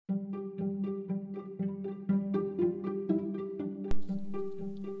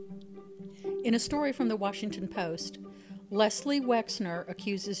In a story from the Washington Post, Leslie Wexner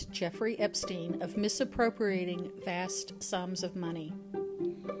accuses Jeffrey Epstein of misappropriating vast sums of money.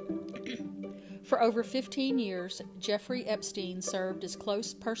 For over 15 years, Jeffrey Epstein served as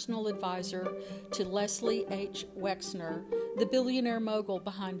close personal advisor to Leslie H. Wexner, the billionaire mogul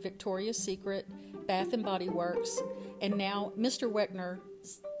behind Victoria's Secret, Bath & Body Works, and now Mr. Wexner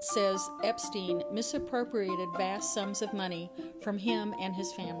says Epstein misappropriated vast sums of money from him and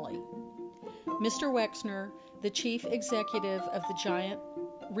his family. Mr. Wexner, the chief executive of the giant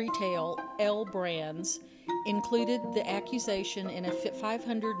retail L Brands, included the accusation in a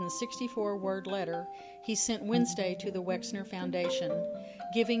 564-word letter he sent Wednesday to the Wexner Foundation,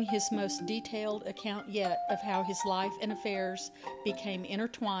 giving his most detailed account yet of how his life and affairs became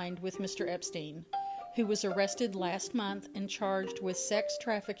intertwined with Mr. Epstein, who was arrested last month and charged with sex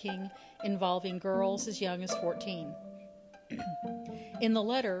trafficking involving girls as young as 14. In the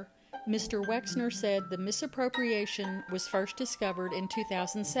letter, Mr. Wexner said the misappropriation was first discovered in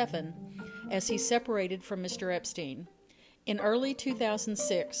 2007 as he separated from Mr. Epstein. In early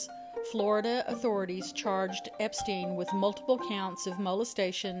 2006, Florida authorities charged Epstein with multiple counts of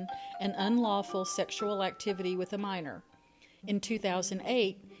molestation and unlawful sexual activity with a minor. In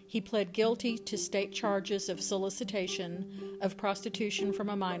 2008, he pled guilty to state charges of solicitation of prostitution from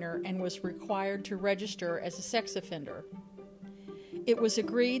a minor and was required to register as a sex offender. It was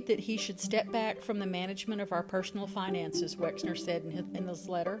agreed that he should step back from the management of our personal finances, Wexner said in his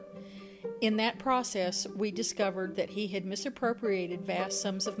letter. In that process, we discovered that he had misappropriated vast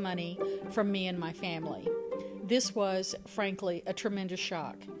sums of money from me and my family. This was, frankly, a tremendous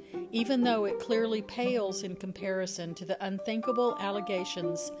shock, even though it clearly pales in comparison to the unthinkable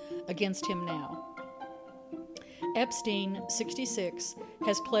allegations against him now. Epstein, 66,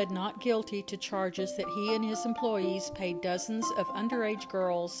 has pled not guilty to charges that he and his employees paid dozens of underage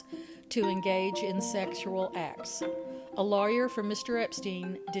girls to engage in sexual acts. A lawyer for Mr.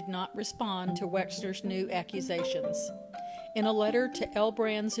 Epstein did not respond to Wexner's new accusations. In a letter to L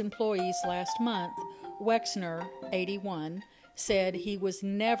Brands employees last month, Wexner, 81, said he was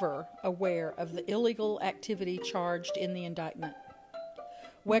never aware of the illegal activity charged in the indictment.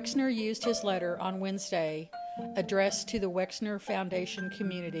 Wexner used his letter on Wednesday, addressed to the Wexner Foundation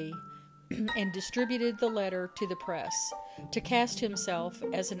community, and distributed the letter to the press to cast himself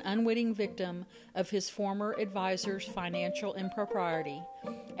as an unwitting victim of his former advisor's financial impropriety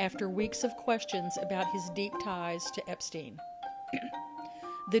after weeks of questions about his deep ties to Epstein.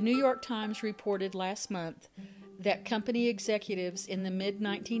 The New York Times reported last month that company executives in the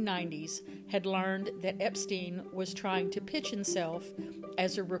mid-1990s had learned that Epstein was trying to pitch himself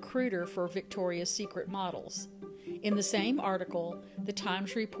as a recruiter for Victoria's Secret models. In the same article, the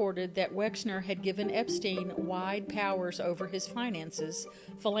Times reported that Wexner had given Epstein wide powers over his finances,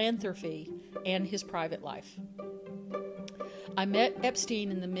 philanthropy, and his private life. I met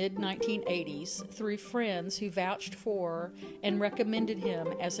Epstein in the mid-1980s through friends who vouched for and recommended him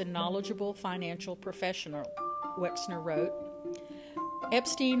as a knowledgeable financial professional, Wexner wrote.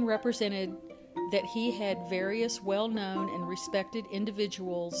 Epstein represented that he had various well-known and respected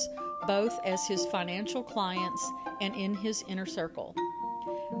individuals both as his financial clients and in his inner circle.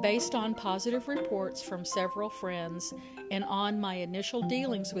 Based on positive reports from several friends and on my initial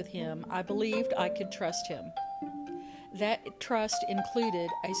dealings with him, I believed I could trust him. That trust included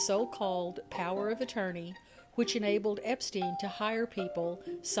a so-called power of attorney, which enabled Epstein to hire people,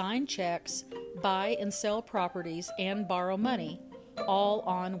 sign checks, buy and sell properties, and borrow money, all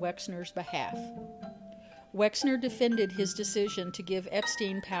on Wexner's behalf. Wexner defended his decision to give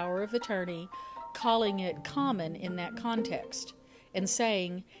Epstein power of attorney, calling it common in that context, and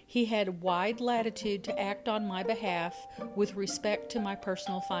saying he had wide latitude to act on my behalf with respect to my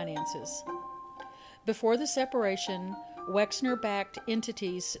personal finances. Before the separation, Wexner-backed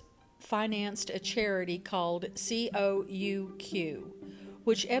entities financed a charity called COUQ,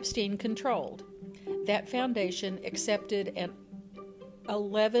 which Epstein controlled. That foundation accepted an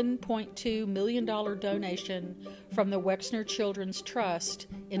 $11.2 million donation from the Wexner Children's Trust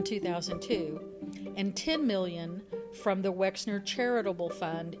in 2002 and $10 million from the Wexner Charitable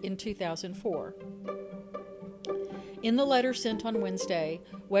Fund in 2004. In the letter sent on Wednesday,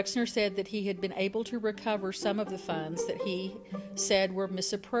 Wexner said that he had been able to recover some of the funds that he said were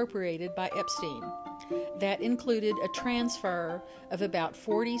misappropriated by Epstein. That included a transfer of about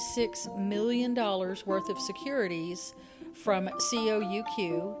 $46 million worth of securities from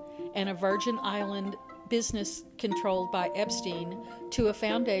COUQ and a Virgin Island business controlled by Epstein to a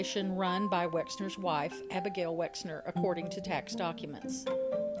foundation run by Wexner's wife, Abigail Wexner, according to tax documents.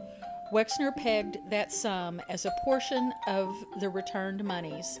 Wexner pegged that sum as a portion of the returned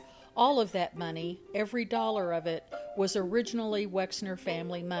monies, All of that money, every dollar of it, was originally Wexner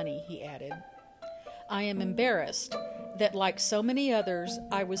family money, he added. I am embarrassed that, like so many others,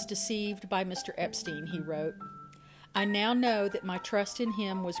 I was deceived by Mr. Epstein, he wrote. I now know that my trust in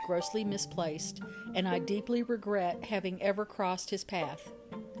him was grossly misplaced, and I deeply regret having ever crossed his path.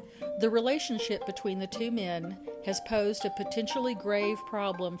 The relationship between the two men has posed a potentially grave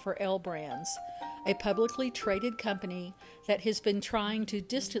problem for L Brands, a publicly traded company that has been trying to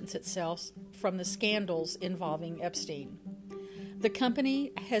distance itself from the scandals involving Epstein. The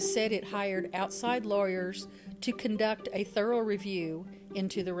company has said it hired outside lawyers to conduct a thorough review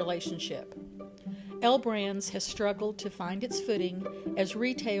into the relationship. L Brands has struggled to find its footing as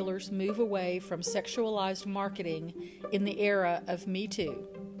retailers move away from sexualized marketing in the era of Me Too.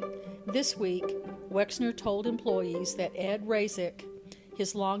 This week, Wexner told employees that Ed Razek,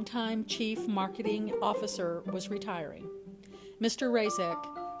 his longtime chief marketing officer, was retiring. Mr.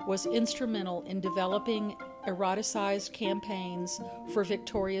 Razek was instrumental in developing eroticized campaigns for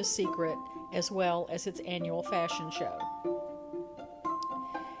Victoria's Secret as well as its annual fashion show.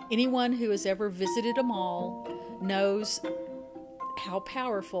 Anyone who has ever visited a mall knows how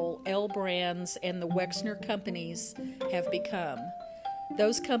powerful L Brands and the Wexner companies have become.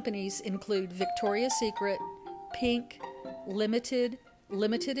 Those companies include Victoria's Secret, Pink, Limited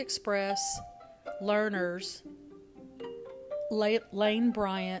Express, Learners, Lane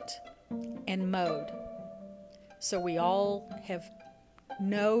Bryant, and Mode. So we all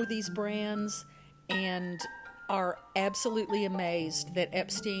know these brands and are absolutely amazed that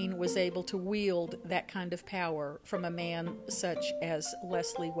Epstein was able to wield that kind of power from a man such as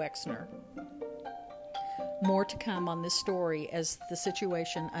Leslie Wexner. More to come on this story as the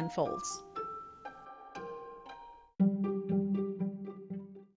situation unfolds.